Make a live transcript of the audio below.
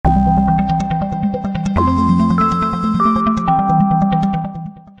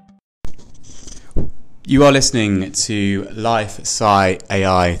You are listening to Life Sci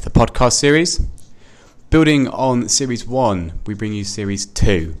AI, the podcast series. Building on Series 1, we bring you Series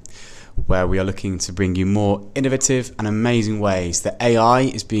 2, where we are looking to bring you more innovative and amazing ways that AI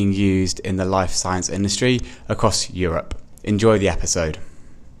is being used in the life science industry across Europe. Enjoy the episode.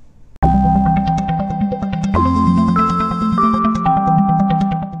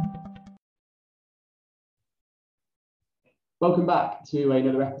 Welcome back to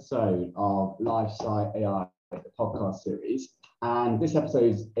another episode of Life Sci AI, the podcast series. And this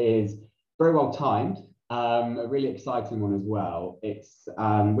episode is very well timed, a really exciting one as well. It's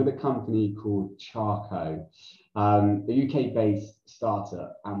with a company called Charco, the UK-based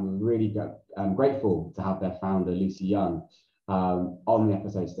startup, and we're really grateful to have their founder, Lucy Young, on the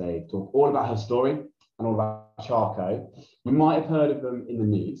episode today to talk all about her story and all about Charco. You might have heard of them in the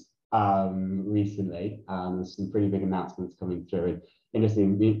news recently. There's some pretty big announcements coming through. And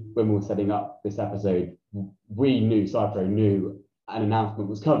interestingly, when we were setting up this episode, Cypro knew an announcement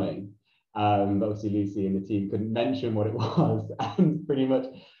was coming. But obviously Lucy and the team couldn't mention what it was. And pretty much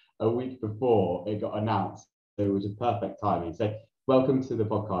a week before it got announced, so it was just perfect timing. So welcome to the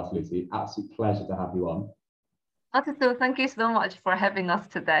podcast, Lucy. Absolute pleasure to have you on. So thank you so much for having us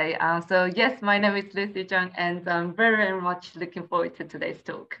today. So yes, my name is Lucy Young, and I'm very, very much looking forward to today's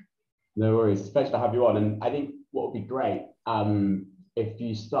talk. No worries, it's a pleasure to have you on. And I think what would be great if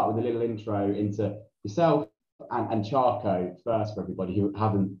you start with a little intro into yourself and Charco first for everybody who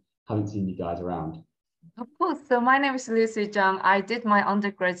haven't seen you guys around. Of course. So my name is Lucy Young. I did my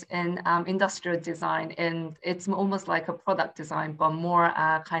undergrad in industrial design, and it's almost like a product design, but more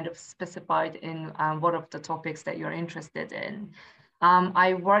kind of specified in what of the topics that you're interested in.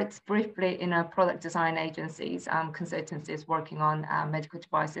 I worked briefly in a product design agencies, consultancies working on medical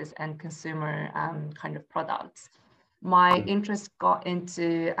devices and consumer kind of products. My interest got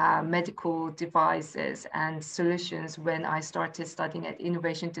into medical devices and solutions when I started studying at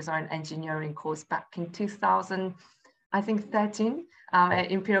Innovation Design Engineering course back in 2013 at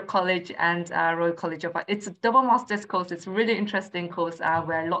Imperial College and Royal College of Art. It's a double master's course. It's a really interesting course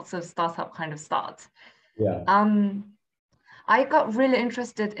where lots of startup kind of start. Yeah. I got really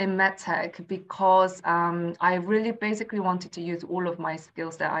interested in medtech because I really basically wanted to use all of my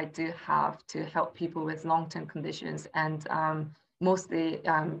skills that I do have to help people with long-term conditions and mostly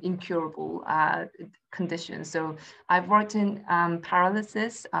incurable conditions. So I've worked in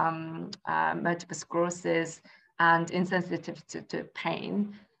paralysis, multiple sclerosis, and insensitivity to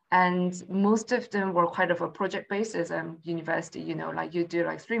pain. And most of them were kind of a project basis university, like you do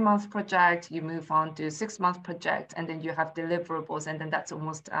like 3-month project, you move on to 6-month project, and then you have deliverables, and then that's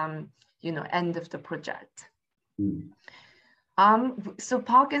almost, end of the project. So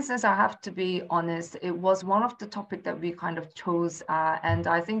Parkinson's, I have to be honest, it was one of the topics that we kind of chose. And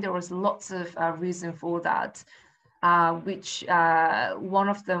I think there was lots of reason for that. Which one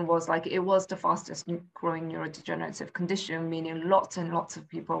of them was like, it was the fastest growing neurodegenerative condition, meaning lots and lots of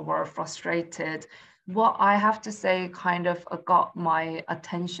people were frustrated. What I have to say kind of got my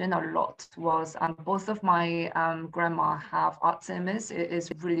attention a lot was both of my grandma have Alzheimer's. It is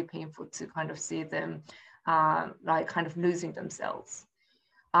really painful to kind of see them like kind of losing themselves.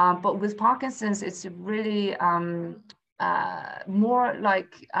 But with Parkinson's, it's really more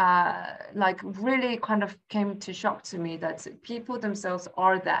like really kind of came to shock to me that people themselves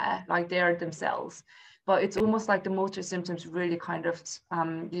are there, like they are themselves, but it's almost like the motor symptoms really kind of,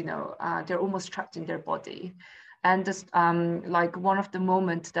 they're almost trapped in their body. And just like one of the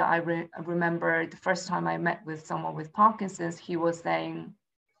moments that I remember the first time I met with someone with Parkinson's, he was saying,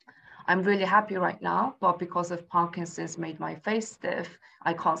 I'm really happy right now, but because of Parkinson's made my face stiff,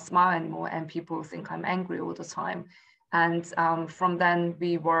 I can't smile anymore, and people think I'm angry all the time. And from then,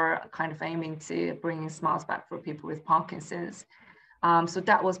 we were kind of aiming to bring smiles back for people with Parkinson's. So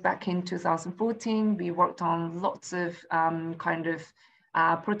that was back in 2014. We worked on lots of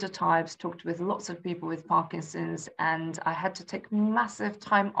prototypes, talked with lots of people with Parkinson's, and I had to take massive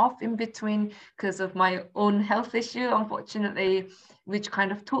time off in between because of my own health issue, unfortunately, which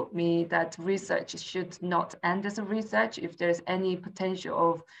kind of taught me that research should not end as a research. If there's any potential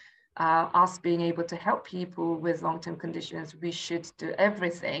of us being able to help people with long-term conditions, we should do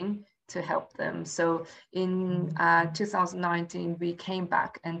everything to help them. So in 2019, we came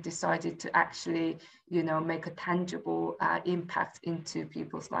back and decided to actually, make a tangible impact into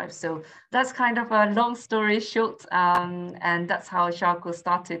people's lives. So that's kind of a long story short. And that's how Charco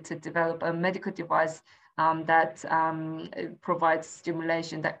started to develop a medical device that provides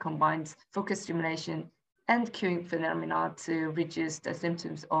stimulation that combines focused stimulation and cueing phenomena to reduce the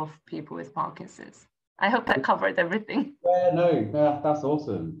symptoms of people with Parkinson's. I hope that covered everything. Yeah, no, that's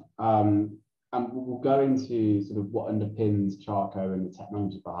awesome. we'll go into sort of what underpins Charco and the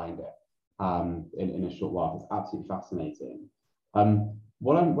technology behind it in a short while. It's absolutely fascinating.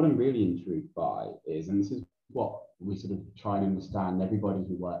 What I'm really intrigued by is, and this is what we sort of try and understand everybody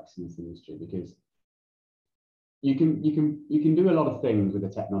who works in this industry, because you can do a lot of things with the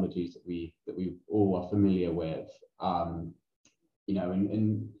technologies that we all are familiar with, you know,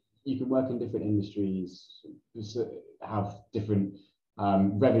 and you can work in different industries, have different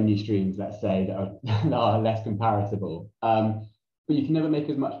revenue streams, let's say, that are less comparable, but you can never make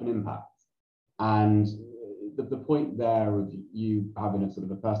as much of an impact. And the point there of you having a sort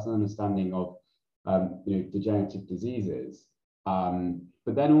of a personal understanding of you know, degenerative diseases,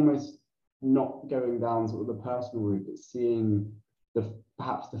 but then almost not going down sort of the personal route, but seeing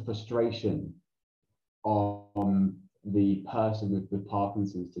perhaps the frustration on the person with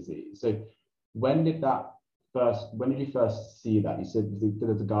Parkinson's disease. So when did you first see that? You said there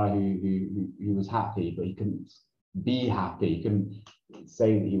was a guy who was happy, but he couldn't be happy. He couldn't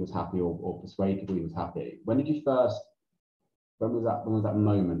say that he was happy or persuade people he was happy. When was that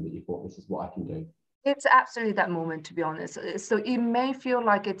moment that you thought, this is what I can do? It's absolutely that moment, to be honest. So it may feel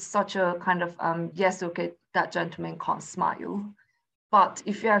like it's such a kind of, yes, okay, that gentleman can't smile. But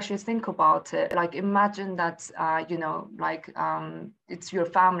if you actually think about it, like imagine that, you know, like it's your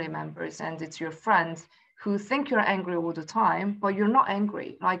family members and it's your friends who think you're angry all the time, but you're not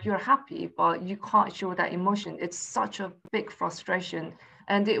angry. Like you're happy, but you can't show that emotion. It's such a big frustration.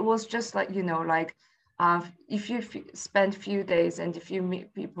 And it was just like, you know, like if you spend few days and if you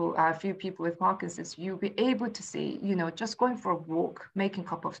meet people, a few people with Parkinson's, you'll be able to see, you know, just going for a walk, making a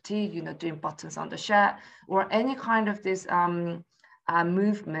cup of tea, you know, doing buttons on the shirt, or any kind of this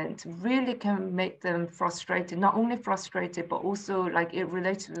movement really can make them frustrated, not only frustrated, but also like it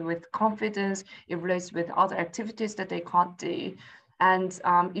relates with confidence, it relates with other activities that they can't do. And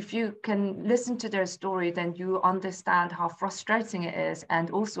if you can listen to their story, then you understand how frustrating it is.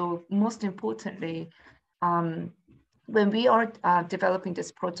 And also, most importantly, when we are developing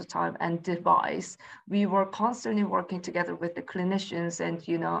this prototype and device, we were constantly working together with the clinicians and,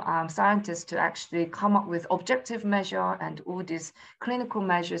 you know, scientists to actually come up with objective measure and all these clinical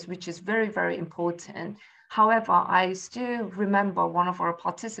measures, which is very, very important. However, I still remember one of our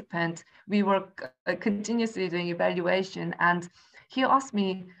participants, we were continuously doing evaluation, and he asked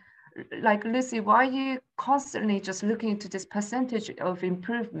me, like, Lucy, why are you constantly just looking into this percentage of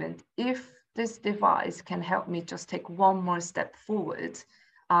improvement if this device can help me just take one more step forward?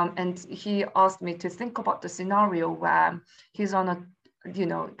 And he asked me to think about the scenario where he's on a, you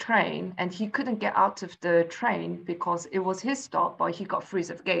know, train and he couldn't get out of the train because it was his stop, but he got freeze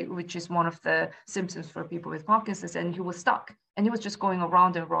of gait, which is one of the symptoms for people with Parkinson's, and he was stuck and he was just going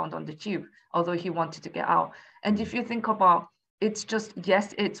around and around on the tube, although he wanted to get out. And if you think about, it's just,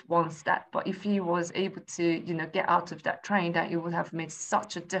 yes, it's one step, but if he was able to, you know, get out of that train, that it would have made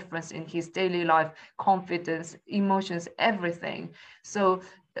such a difference in his daily life, confidence, emotions, everything. So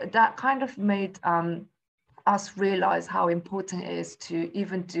that kind of made us realize how important it is to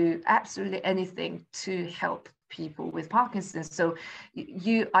even do absolutely anything to help people with Parkinson's. So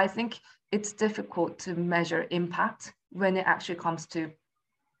I think it's difficult to measure impact when it actually comes to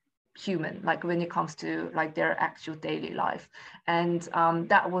human, like when it comes to like their actual daily life. And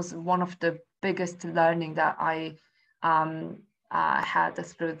that was one of the biggest learning that I had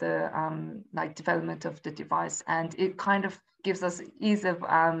through the like development of the device. And it kind of gives us ease of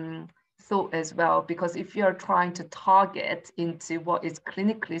thought as well, because if you're trying to target into what is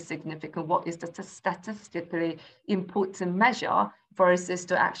clinically significant, what is the statistically important measure, versus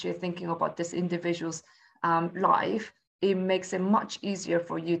to actually thinking about this individual's life, it makes it much easier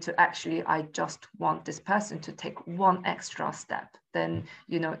for you to actually, I just want this person to take one extra step, then,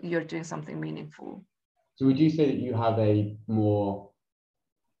 you know, you're doing something meaningful. So would you say that you have a more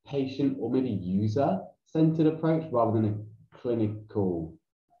patient or maybe user-centered approach rather than a clinical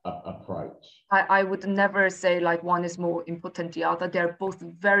approach? I would never say like one is more important than the other. They're both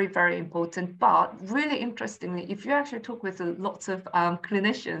very, very important. But really interestingly, if you actually talk with lots of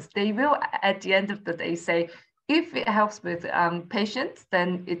clinicians, they will at the end of the day say, if it helps with patients,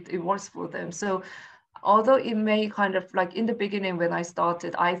 then it works for them. So although it may kind of like in the beginning when I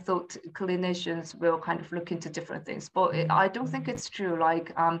started, I thought clinicians will kind of look into different things, but I don't think it's true.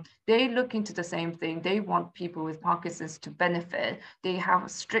 Like they look into the same thing. They want people with Parkinson's to benefit. They have a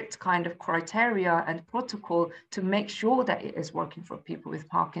strict kind of criteria and protocol to make sure that it is working for people with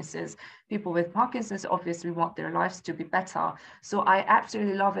Parkinson's. People with Parkinson's obviously want their lives to be better. So I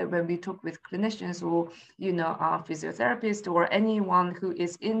absolutely love it when we talk with clinicians or, you know, physiotherapists or anyone who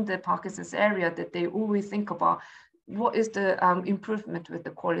is in the Parkinson's area, that they always think about what is the improvement with the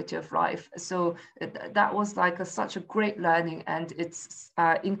quality of life? So that was like such a great learning, and it's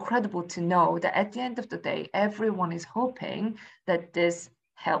incredible to know that at the end of the day, everyone is hoping that this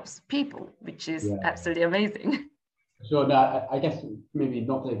helps people, which is absolutely amazing. Sure. No, I guess maybe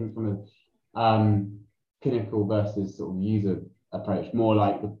not taking from a clinical versus sort of user approach, more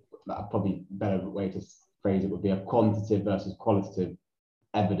like probably better way to phrase it would be a quantitative versus qualitative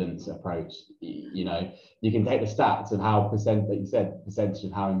evidence approach. You know, you can take the stats of how like you said, percentage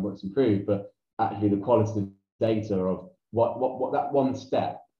of how what's improved, but actually the qualitative data of what that one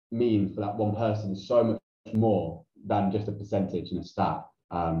step means for that one person is so much more than just a percentage and a stat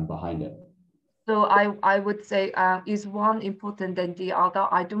behind it. So I would say, is one important than the other?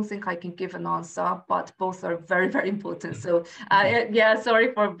 I don't think I can give an answer, but both are very, very important. So yeah,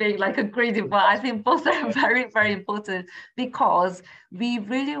 sorry for being like a greedy, but I think both are very, very important, because we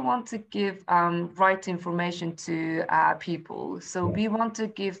really want to give right information to people. So we want to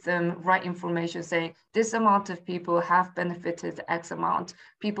give them right information, saying this amount of people have benefited X amount.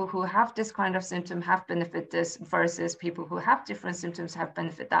 People who have this kind of symptom have benefited this, versus people who have different symptoms have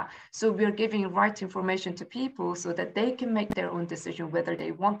benefited that. So we're giving right information to people so that they can make their own decision whether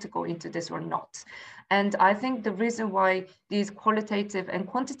they want to go into this or not. And I think the reason why these qualitative and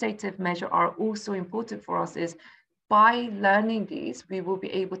quantitative measures are also important for us is, by learning these, we will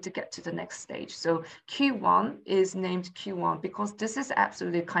be able to get to the next stage. So Q1 is named Q1 because this is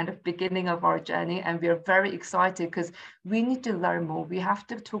absolutely kind of beginning of our journey, and we are very excited because we need to learn more. We have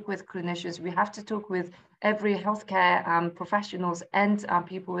to talk with clinicians, we have to talk with every healthcare professionals and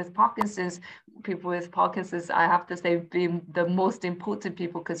people with Parkinson's. People with Parkinson's, I have to say, being the most important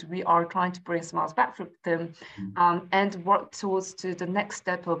people, because we are trying to bring smiles back from them and work towards to the next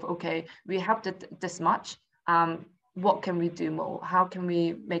step of, okay, we have this much. What can we do more? How can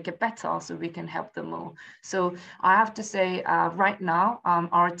we make it better so we can help them more? So I have to say, right now,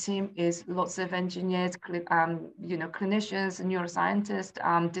 our team is lots of engineers, clinicians,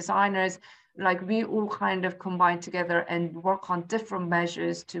 neuroscientists, designers. Like, we all kind of combine together and work on different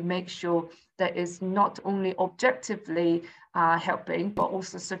measures to make sure that it's not only objectively helping, but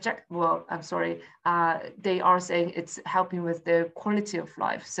also they are saying it's helping with the quality of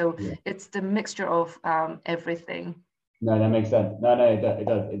life. So it's the mixture of everything. No, that makes sense. No, it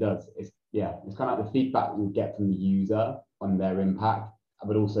does. It's kind of like the feedback you get from the user on their impact,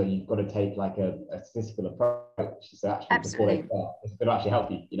 but also you've got to take like a statistical approach. So actually, Absolutely. Before they start, it's going to actually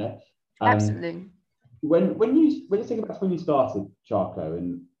help you. You know. Absolutely. When you think about when you started Charco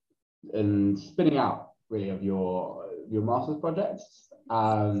and spinning out really of your master's projects,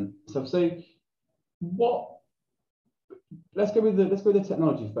 so what? Let's go with the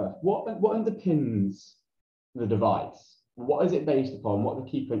technology first. What underpins the device? What is it based upon? What are the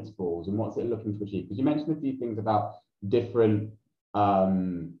key principles, and what's it looking to achieve? Because you mentioned a few things about different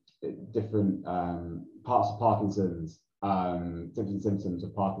parts of Parkinson's, different symptoms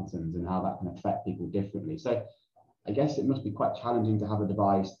of Parkinson's, and how that can affect people differently. So I guess it must be quite challenging to have a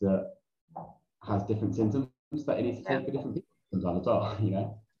device that has different symptoms that it needs to take for different people sometimes as well, you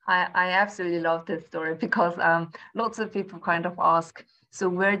know? I absolutely love this story, because lots of people kind of ask, so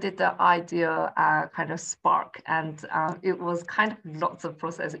where did the idea kind of spark? And it was kind of lots of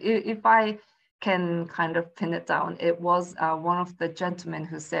process. If I can kind of pin it down, it was one of the gentlemen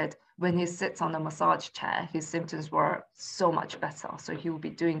who said when he sits on a massage chair, his symptoms were so much better. So he will be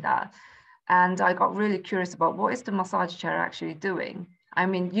doing that. And I got really curious about, what is the massage chair actually doing? I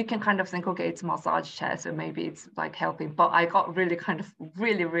mean, you can kind of think, okay, it's a massage chair, so maybe it's like helping, but I got really kind of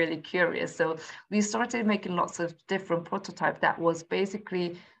really curious. So we started making lots of different prototypes that was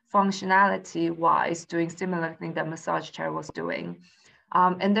basically functionality wise doing similar thing that massage chair was doing.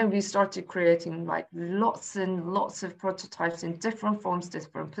 And then we started creating like lots and lots of prototypes in different forms,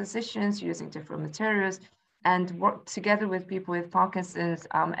 different positions, using different materials, and worked together with people with Parkinson's.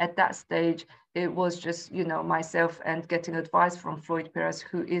 At that stage, it was just, myself and getting advice from Floyd Perez,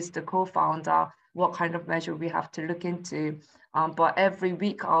 who is the co-founder, what kind of measure we have to look into. But every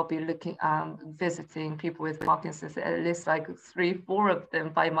week I'll be visiting people with Parkinson's, at least like 3-4 of them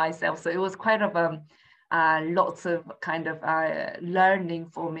by myself. So it was quite of lots of kind of learning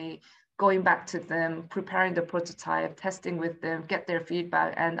for me, going back to them, preparing the prototype, testing with them, get their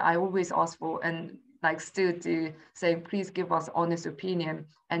feedback. And I always ask for, and like still do, saying, please give us honest opinion.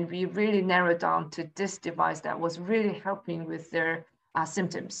 And we really narrowed down to this device that was really helping with their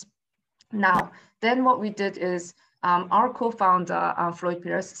symptoms. Now, then what we did is our co-founder, Floyd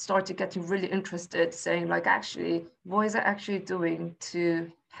Perez, started getting really interested, saying like, actually, what is it actually doing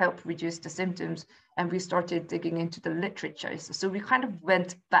to help reduce the symptoms? and we started digging into the literature. So we kind of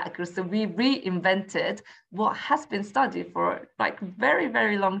went back, so we reinvented what has been studied for like very,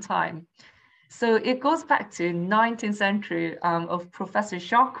 very long time. So it goes back to 19th century of Professor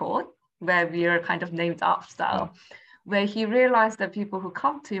Charcot, where we are kind of named after, where he realized that people who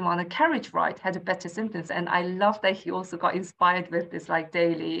come to him on a carriage ride had better symptoms. And I love that he also got inspired with this like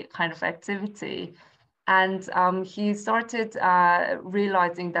daily kind of activity. And he started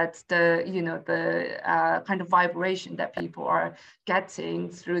realizing that the kind of vibration that people are getting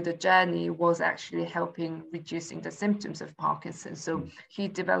through the journey was actually helping reducing the symptoms of Parkinson's. So he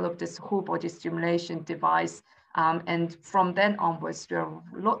developed this whole body stimulation device. And from then onwards, there are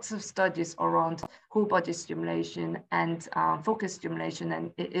lots of studies around whole body stimulation and focus stimulation.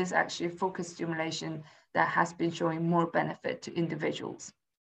 And it is actually focus stimulation that has been showing more benefit to individuals.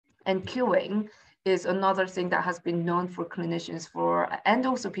 And cueing is another thing that has been known for clinicians and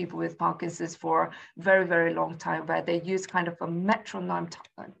also people with Parkinson's for very, very long time, where they use kind of a metronome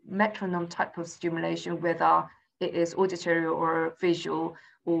type of stimulation, whether it is auditory or visual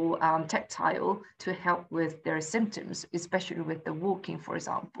or tactile, to help with their symptoms, especially with the walking, for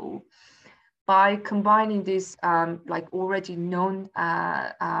example. By combining these like already known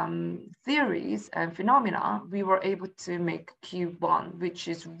theories and phenomena, we were able to make Q1, which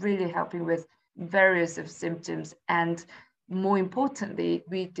is really helping with various of symptoms. And more importantly,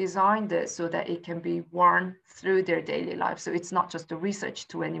 we designed it so that it can be worn through their daily life. So it's not just a research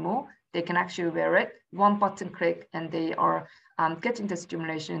tool anymore. They can actually wear it, one button click, and they are getting the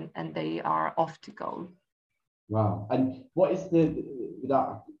stimulation and they are off to go. Wow. And what is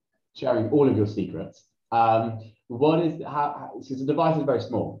without sharing all of your secrets, what is, so the device is very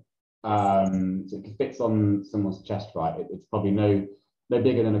small, so it fits on someone's chest, right? It's probably no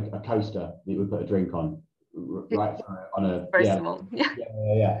bigger than a coaster that you would put a drink on, right? On a very small.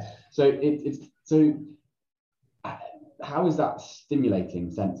 Yeah. So so how is that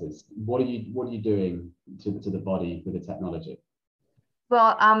stimulating senses? What are you doing to the body with the technology?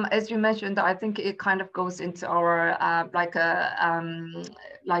 Well, as you mentioned, I think it kind of goes into our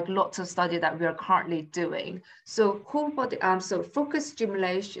like lots of study that we are currently doing. So whole body, so focus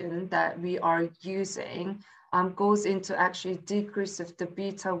stimulation that we are using goes into actually decrease of the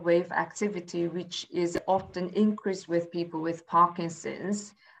beta wave activity, which is often increased with people with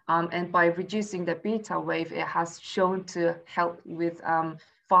Parkinson's. And by reducing the beta wave, it has shown to help with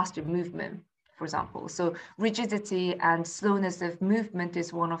faster movement, for example. So rigidity and slowness of movement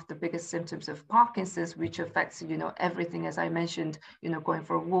is one of the biggest symptoms of Parkinson's, which affects, everything, as I mentioned, going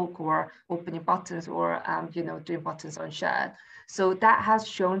for a walk or opening buttons or, doing buttons on shirt. So that has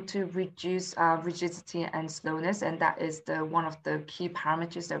shown to reduce rigidity and slowness. And that is one of the key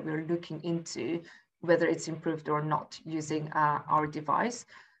parameters that we're looking into, whether it's improved or not using our device.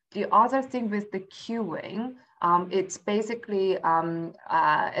 The other thing with the cueing, it's basically,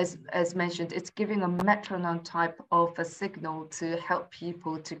 as mentioned, it's giving a metronome type of a signal to help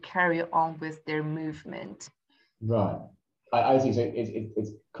people to carry on with their movement. Right. I see. So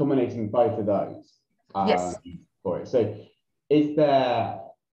it's culminating both of those. Yes. For it. So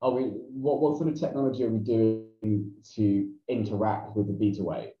what sort of technology are we doing to interact with the beta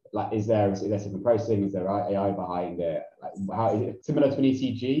wave? Like, is there signal processing? Is there AI behind it? Like, how is it similar to an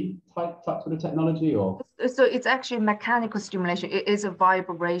ECG type sort of technology, or? So it's actually mechanical stimulation. It is a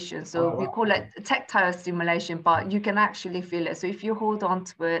vibration. So we call it tactile stimulation, but you can actually feel it. So if you hold on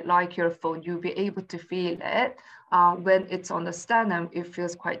to it like your phone, you'll be able to feel it. When it's on the sternum, it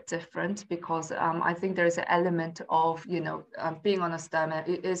feels quite different because I think there's an element of, being on a sternum,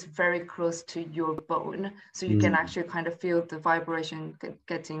 it is very close to your bone. So you can actually kind of feel the vibration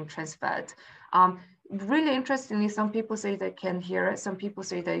getting transferred. Really interestingly, some people say they can hear it. Some people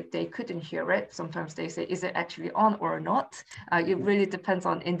say they couldn't hear it. Sometimes they say, is it actually on or not? It really depends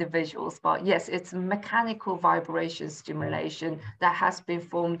on individuals. But yes, it's mechanical vibration stimulation that has been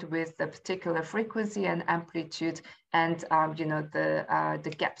formed with the particular frequency and amplitude and,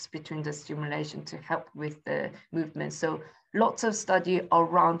 the gaps between the stimulation to help with the movement. So lots of study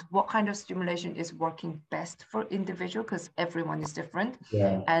around what kind of stimulation is working best for individual, because everyone is different.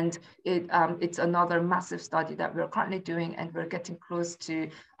 Yeah. And it's another massive study that we're currently doing, and we're getting close to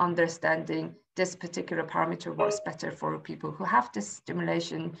understanding this particular parameter works better for people who have this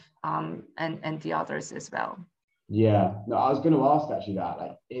stimulation and the others as well. Yeah, no, I was going to ask actually that,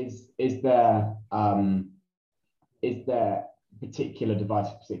 like, is there particular device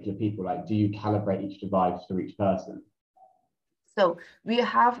for particular people? Like, do you calibrate each device for each person? So we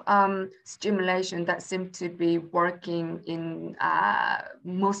have stimulation that seem to be working in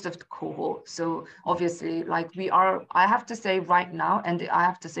most of the cohort. So obviously, like I have to say right now, and I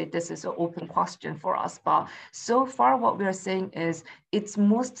have to say this is an open question for us, but so far what we're saying is it's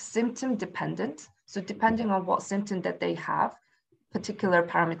most symptom dependent. So depending on what symptom that they have, particular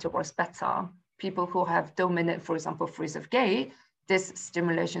parameter works better. People who have dominant, for example, freeze of gait, this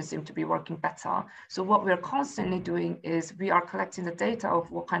stimulation seems to be working better. So what we're constantly doing is we are collecting the data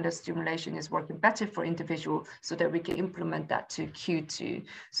of what kind of stimulation is working better for individual so that we can implement that to Q2.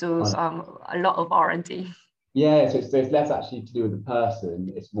 So a lot of R&D. Yeah, so it's less actually to do with the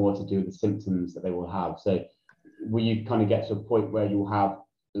person, it's more to do with the symptoms that they will have. So will you kind of get to a point where you'll have,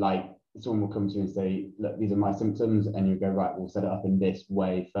 like, someone will come to you and say, look, these are my symptoms, and you go, right, we'll set it up in this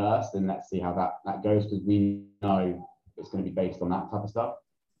way first, and let's see how that goes, because we know it's going to be based on that type of stuff.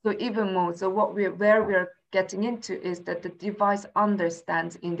 So even more, so where we're getting into is that the device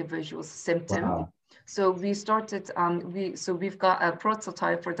understands individual's symptom. Wow. So we started, we've got a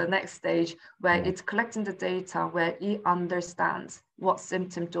prototype for the next stage where it's collecting the data where it understands what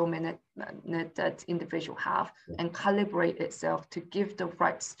symptom dominant that individual have and calibrate itself to give the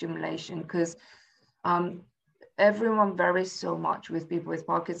right stimulation, because everyone varies so much with people with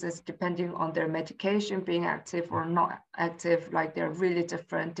Parkinson's, depending on their medication being active or not active. Like they're really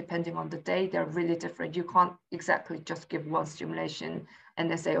different depending on the day. They're really different. You can't exactly just give one stimulation and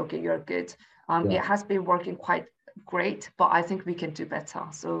then say, okay, you're good. It has been working quite great, but I think we can do better.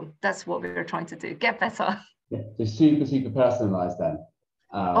 So that's what we're trying to do, get better. Yeah, so super personalized then.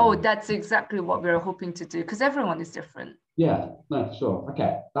 That's exactly what we're hoping to do, because everyone is different. Yeah, no, for sure.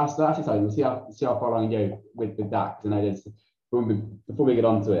 Okay, that's exciting. We'll see how far along you go with that. Because I know there's, before we get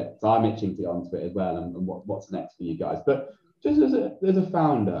onto it, so I'm itching to get onto it as well, and what's next for you guys. But just as a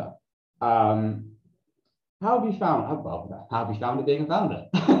founder, how have you found it being a founder?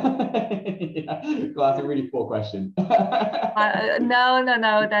 Yeah, well, that's a really poor question. No,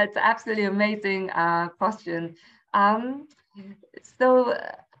 that's absolutely amazing question. So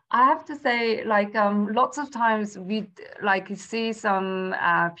I have to say, like, lots of times we like see some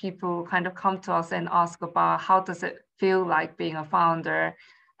people kind of come to us and ask about how does it feel like being a founder.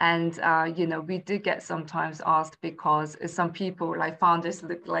 And, we do get sometimes asked because some people, like founders,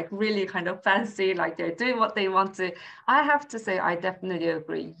 look like really kind of fancy, like they're doing what they want to. I have to say, I definitely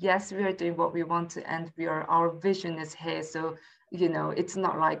agree. Yes, we are doing what we want to, and our vision is here. So, it's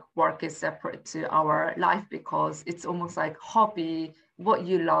not like work is separate to our life, because it's almost like hobby, what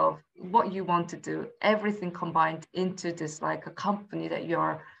you love, what you want to do, everything combined into this, like a company that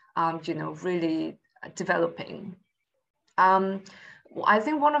you're, really developing. I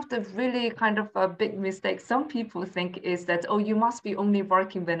think one of the really kind of a big mistake some people think is that, oh, you must be only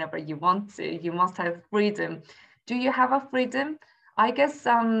working whenever you want to. You must have freedom. Do you have a freedom? I guess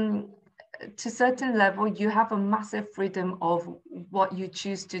to a certain level, you have a massive freedom of what you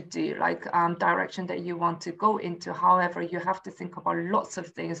choose to do, like direction that you want to go into. However, you have to think about lots of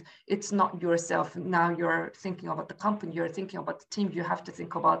things. It's not yourself. Now you're thinking about the company, you're thinking about the team. You have to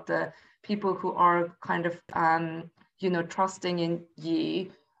think about the people who are kind of trusting in you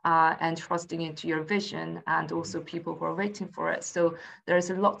and trusting into your vision, and also people who are waiting for it. So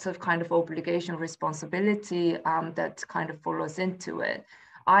there's a lot of kind of obligation, responsibility that kind of follows into it.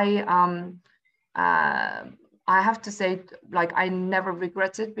 I have to say, like, I never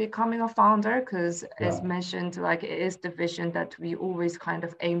regretted becoming a founder, because as mentioned, like, it is the vision that we always kind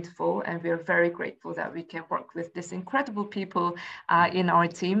of aimed for, and we are very grateful that we can work with these incredible people in our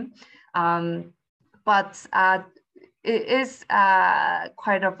team. But it is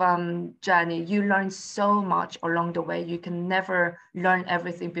quite a journey. You learn so much along the way. You can never learn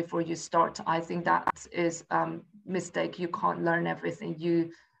everything before you start. I think that is a mistake. You can't learn everything.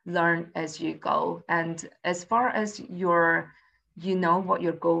 You learn as you go. And as far as what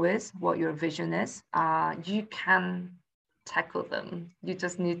your goal is, what your vision is, you can tackle them. You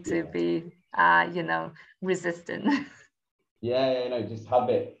just need to be, resistant. Just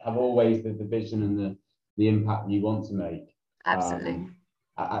have always the vision and the impact you want to make. Absolutely.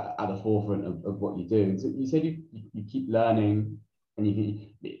 At the forefront of what you do. And so you said you keep learning, and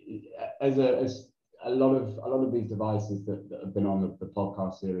as a lot of these devices that have been on the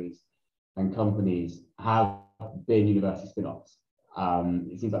podcast series and companies have been university spin-offs.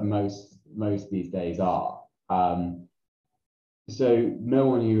 It seems like most these days are. So no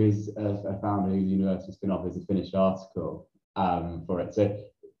one who is a founder who's a university spin-off is a finished article for it. So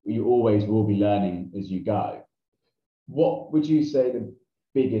you always will be learning as you go. What would you say the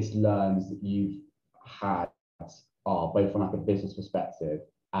biggest learns that you've had are, both from like a business perspective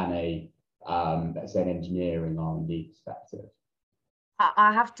and a let's say an engineering R&D perspective?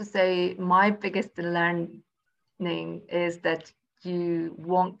 I have to say my biggest learning is that you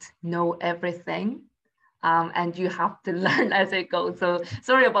won't know everything. And you have to learn as it goes. So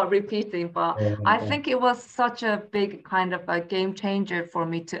sorry about repeating, but I think it was such a big kind of a game changer for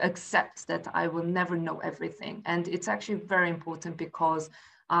me to accept that I will never know everything. And it's actually very important because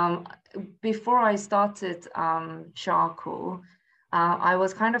before I started Charcoal, I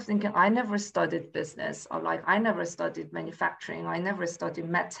was kind of thinking, I never studied business, or like I never studied manufacturing, I never studied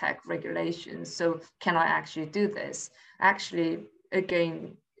medtech regulations. So can I actually do this? Actually,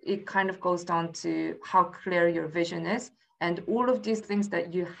 again, it kind of goes down to how clear your vision is. And all of these things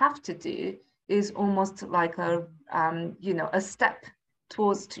that you have to do is almost like a, a step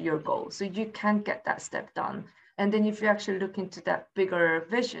towards to your goal. So you can get that step done. And then if you actually look into that bigger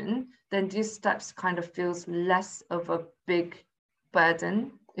vision, then these steps kind of feels less of a big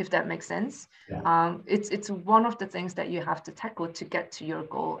burden, if that makes sense. Yeah. It's one of the things that you have to tackle to get to your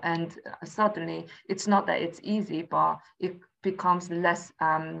goal. And suddenly it's not that it's easy, but it becomes less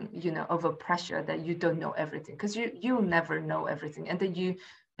of a pressure that you don't know everything, because you'll never know everything. And then you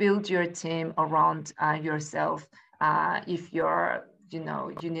build your team around yourself if you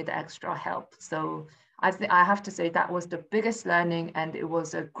need extra help. So I have to say that was the biggest learning, and it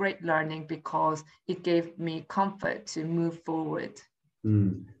was a great learning because it gave me comfort to move forward.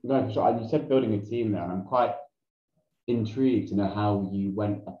 No, for sure. You said building a team there, and I'm quite intrigued to know how you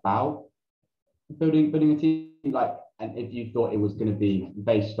went about building a team, like, and if you thought it was going to be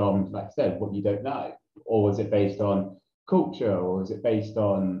based on, like I said, what you don't know, or was it based on culture, or was it based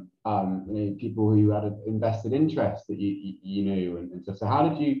on people who had an invested interest that you knew and stuff. So how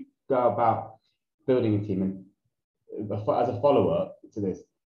did you go about building a team? And as a follow-up to this,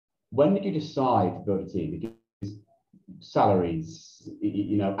 when did you decide to build a team? Because salaries,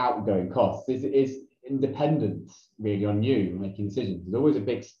 outgoing costs, is independence really on you making decisions? There's always a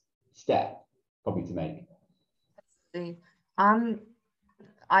big step probably to make. Um,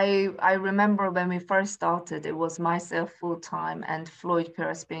 I remember when we first started, it was myself full-time and Floyd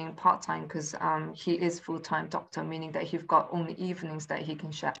Pierce being part-time, because he is full-time doctor, meaning that he's got only evenings that he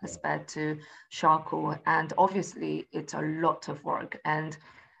can spare to Charcoal. And obviously it's a lot of work. And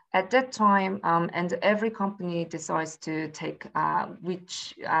at that time, and every company decides to take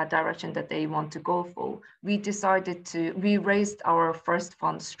which direction that they want to go for. We raised our first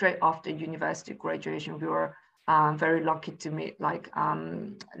fund straight after university graduation. We were very lucky to meet, get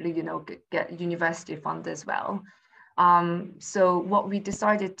university fund as well. So what we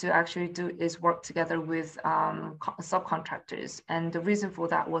decided to actually do is work together with subcontractors. And the reason for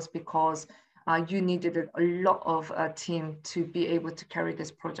that was because you needed a lot of team to be able to carry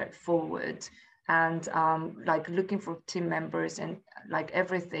this project forward. And looking for team members and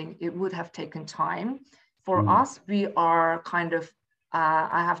everything, it would have taken time. For us, we are kind of,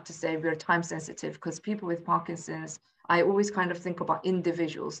 I have to say, we're time sensitive, because people with Parkinson's, I always kind of think about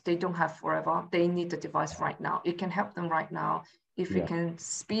individuals. They don't have forever. They need the device right now. It can help them right now. If we can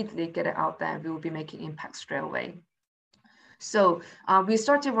speedily get it out there, we will be making impact straight away. So we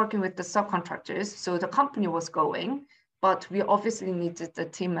started working with the subcontractors. So the company was going, but we obviously needed the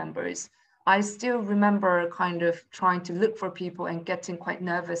team members. I still remember kind of trying to look for people and getting quite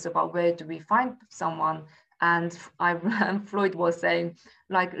nervous about where do we find someone. And Floyd was saying,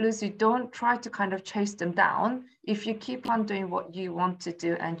 like, Lucy, don't try to kind of chase them down. If you keep on doing what you want to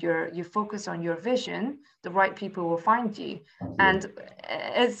do and you focus on your vision, the right people will find you. And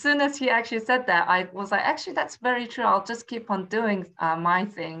as soon as he actually said that, I was like, actually, that's very true. I'll just keep on doing my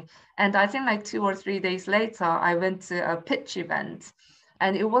thing. And I think like 2 or 3 days later, I went to a pitch event.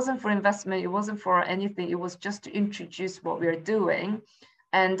 And it wasn't for investment, it wasn't for anything. It was just to introduce what we're doing.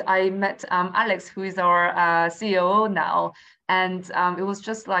 And I met Alex, who is our COO now. And it was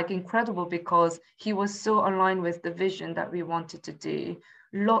just like incredible because he was so aligned with the vision that we wanted to do.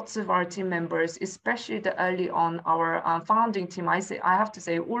 Lots of our team members, especially the early on our founding team, I have to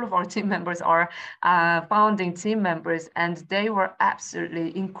say all of our team members are founding team members, and they were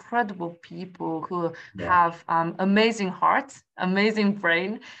absolutely incredible people who have amazing hearts, amazing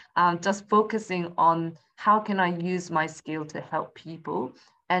brain, just focusing on how can I use my skill to help people.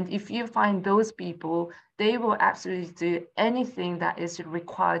 And if you find those people, they will absolutely do anything that is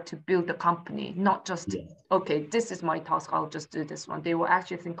required to build the company, not just, okay, this is my task, I'll just do this one. They will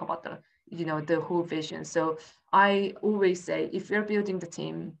actually think about the whole vision. So I always say, if you're building the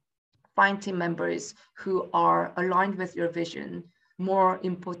team, find team members who are aligned with your vision. More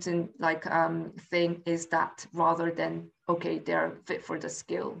important thing is that rather than, okay, they're fit for the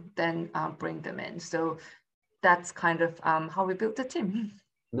skill, then bring them in. So that's kind of how we built the team.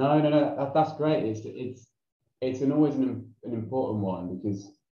 No, that's great. It's it's always an important one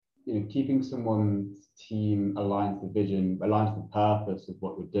because keeping someone's team aligned to the vision, aligned to the purpose of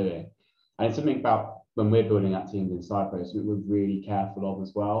what we're doing, and it's something about when we're building our teams in Cyprus, we're really careful of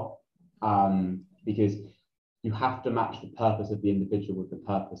as well, because you have to match the purpose of the individual with the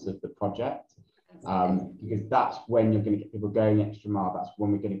purpose of the project, because that's when you're going to get people going extra mile. That's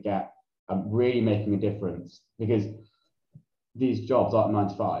when we're going to get really making a difference, because these jobs aren't 9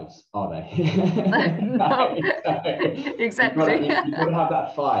 to 5s, are they? No. Exactly. You've got to have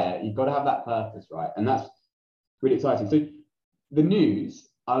that fire. You've got to have that purpose, right? And that's really exciting. So the news,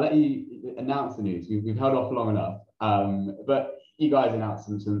 I'll let you announce the news. We've held off long enough, but you guys announced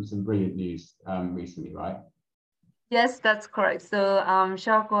some brilliant news recently, right? Yes, that's correct. So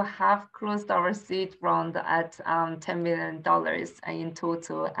Shako have closed our seed round at $10 million in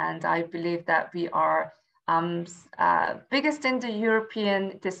total. And I believe that we are biggest in the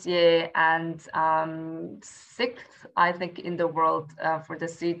European this year and sixth, I think, in the world for the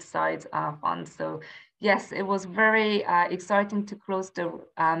seed side fund. So yes, it was very exciting to close the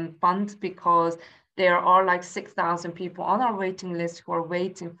fund because there are like 6,000 people on our waiting list who are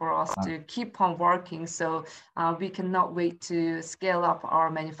waiting for us to keep on working. So we cannot wait to scale up our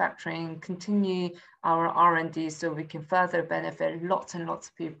manufacturing, continue our R&D so we can further benefit lots and lots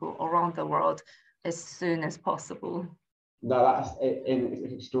of people around the world as soon as possible. No,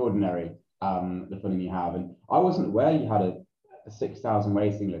 it's extraordinary, the funding you have. And I wasn't aware you had a 6,000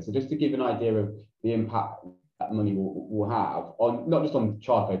 waiting list. So just to give an idea of the impact that money will have on not just on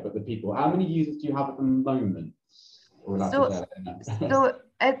Charco, but the people. How many users do you have at the moment? So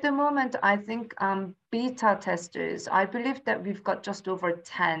at the moment, I think beta testers, I believe that we've got just over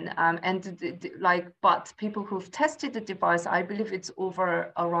 10. But people who've tested the device, I believe it's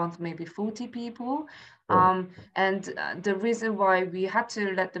over around maybe 40 people. The reason why we had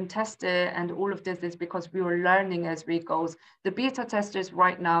to let them test it and all of this is because we were learning as we go. The beta testers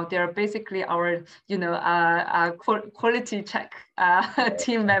right now, they're basically our, quality check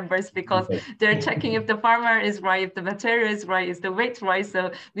team members, because they're checking if the farmer is right, if the material is right, is the weight right.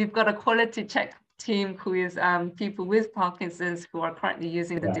 So we've got a quality check team who is people with Parkinson's who are currently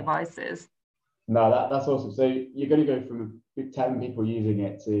using the devices. No, that's awesome. So you're going to go from 10 people using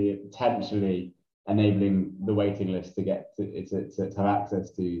it to potentially enabling the waiting list to get to have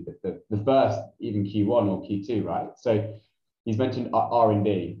access to the first even Q1 or Q2, right? So he's mentioned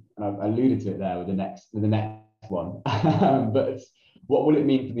R&D, and I've alluded to it there with the next one. But what will it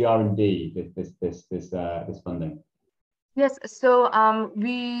mean for the R&D, this funding? Yes, so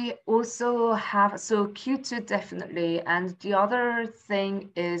we also have, so Q2 definitely, and the other thing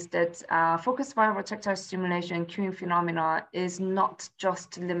is that focused viral stimulation queuing phenomena is not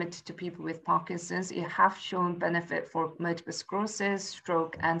just limited to people with Parkinson's. It has shown benefit for multiple sclerosis,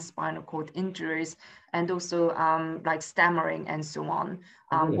 stroke, and spinal cord injuries, and also like stammering and so on.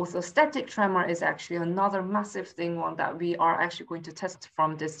 Also, static tremor is actually another massive thing, one that we are actually going to test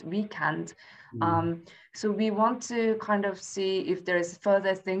from this weekend. So we want to kind of see if there's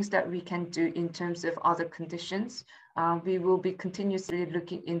further things that we can do in terms of other conditions. We will be continuously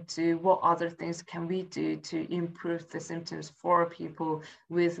looking into what other things can we do to improve the symptoms for people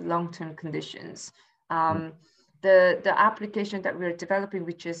with long-term conditions. The application that we're developing,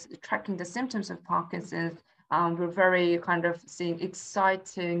 which is tracking the symptoms of Parkinson's, we're very kind of seeing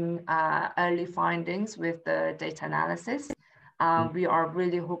exciting early findings with the data analysis. We are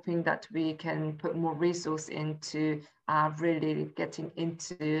really hoping that we can put more resource into really getting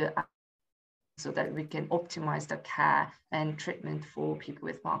into so that we can optimize the care and treatment for people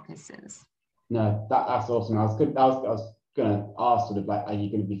with Parkinson's. No, that's awesome. I was going to ask sort of like, are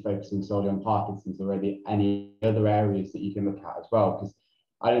you going to be focusing solely on Parkinson's, or maybe any other areas that you can look at as well? Because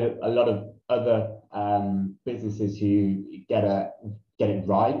I know a lot of other businesses who get it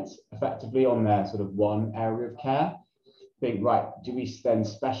right effectively on their sort of one area of care think, right, do we then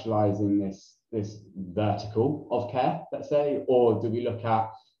specialize in this vertical of care, let's say, or do we look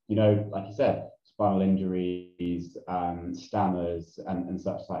at, like you said, spinal injuries, stammers, and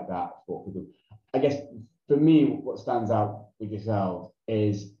such like that for people? I guess for me, what stands out with yourself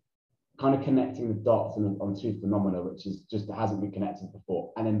is kind of connecting the dots on two phenomena, which is just hasn't been connected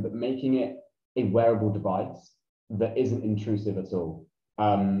before, and then but making it a wearable device that isn't intrusive at all.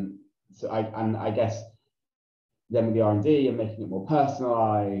 So I guess then with the R&D and making it more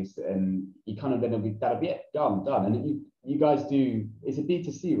personalized, and you kind of then that'll be it, done. And you guys do, it's a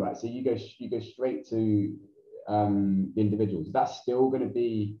B2C, right? So you go straight to the individuals. Is that still going to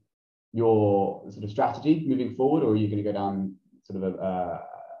be your sort of strategy moving forward, or are you going to go down sort of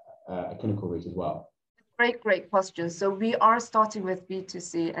a clinical route as well? Great question. So we are starting with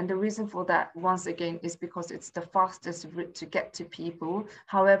B2C, and the reason for that, once again, is because it's the fastest route to get to people.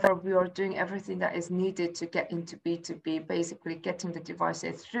 However, we are doing everything that is needed to get into B2B, basically getting the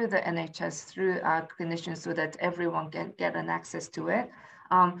devices through the NHS, through our clinicians, so that everyone can get an access to it.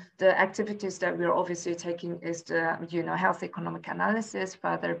 The activities that we're obviously taking is the, health economic analysis,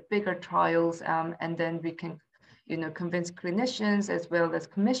 further bigger trials, and then we can convince clinicians as well as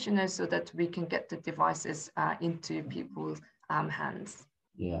commissioners so that we can get the devices into people's hands.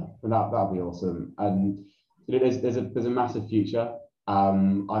 Yeah, that'd be awesome. And there's a massive future.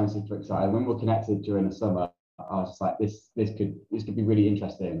 I'm super excited. When we're connected during the summer, I was just like, this could be really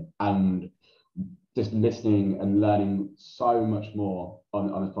interesting. And just listening and learning so much more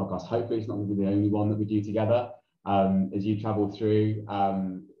on this podcast. Hopefully, it's not going to be the only one that we do together. As you travel through,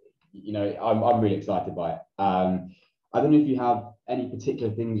 I'm really excited by it. I don't know if you have any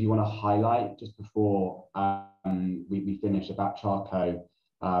particular things you want to highlight just before we finish about Charco,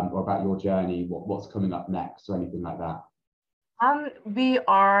 or about your journey, what's coming up next or anything like that. We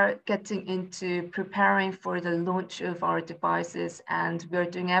are getting into preparing for the launch of our devices, and we're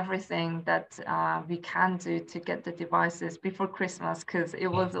doing everything that we can do to get the devices before Christmas, because it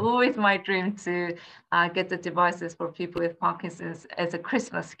was always my dream to get the devices for people with Parkinson's as a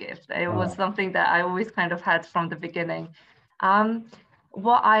Christmas gift. It was something that I always kind of had from the beginning.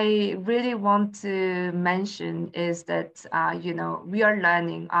 What I really want to mention is that, we are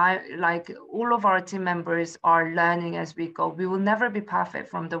learning. Like all of our team members are learning as we go. We will never be perfect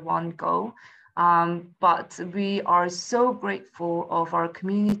from the one go, but we are so grateful of our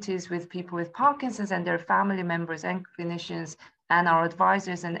communities with people with Parkinson's and their family members and clinicians and our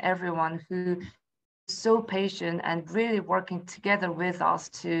advisors and everyone who is so patient and really working together with us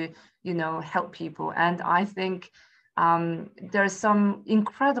to, help people. And I think there's some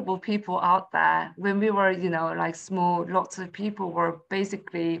incredible people out there. When we were, like small, lots of people were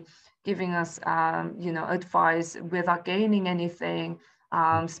basically giving us, advice without gaining anything,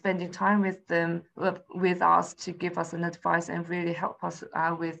 spending time with us to give us an advice and really help us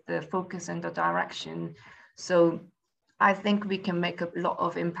with the focus and the direction. So I think we can make a lot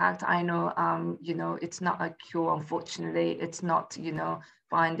of impact. I know, it's not a cure, unfortunately. It's not,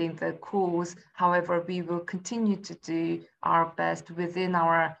 finding the cause. However, we will continue to do our best within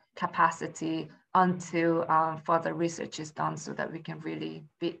our capacity until further research is done so that we can really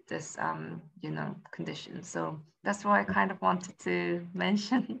beat this, condition. So that's what I kind of wanted to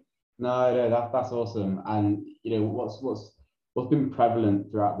mention. No, that's awesome. And, what's been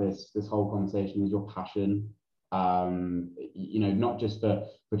prevalent throughout this whole conversation is your passion. Not just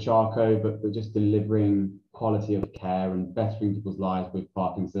for Charco, but just delivering quality of care and bettering people's lives with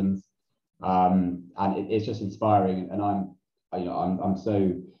Parkinson's. And it's just inspiring. And I'm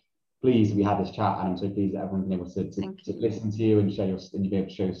so pleased we had this chat, and I'm so pleased that everyone's been able to listen to you and and be able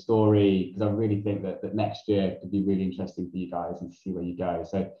to share your story, because I really think that next year could be really interesting for you guys and to see where you go.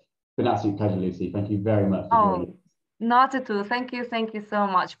 So it's been an absolute pleasure, Lucy. Thank you very much for joining. Not at all. Thank you so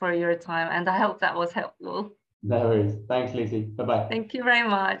much for your time, and I hope that was helpful. No worries. Thanks, Lucy. Bye-bye. Thank you very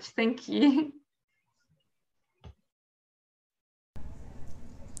much. Thank you.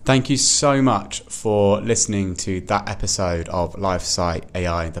 Thank you so much for listening to that episode of LifeSight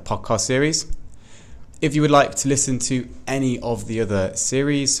AI, the podcast series. If you would like to listen to any of the other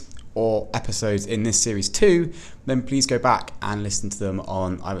series or episodes in this series too, then please go back and listen to them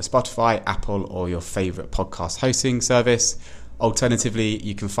on either Spotify, Apple, or your favourite podcast hosting service. Alternatively,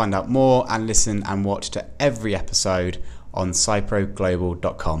 you can find out more and listen and watch to every episode on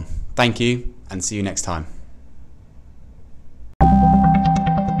cyproglobal.com. Thank you, and see you next time.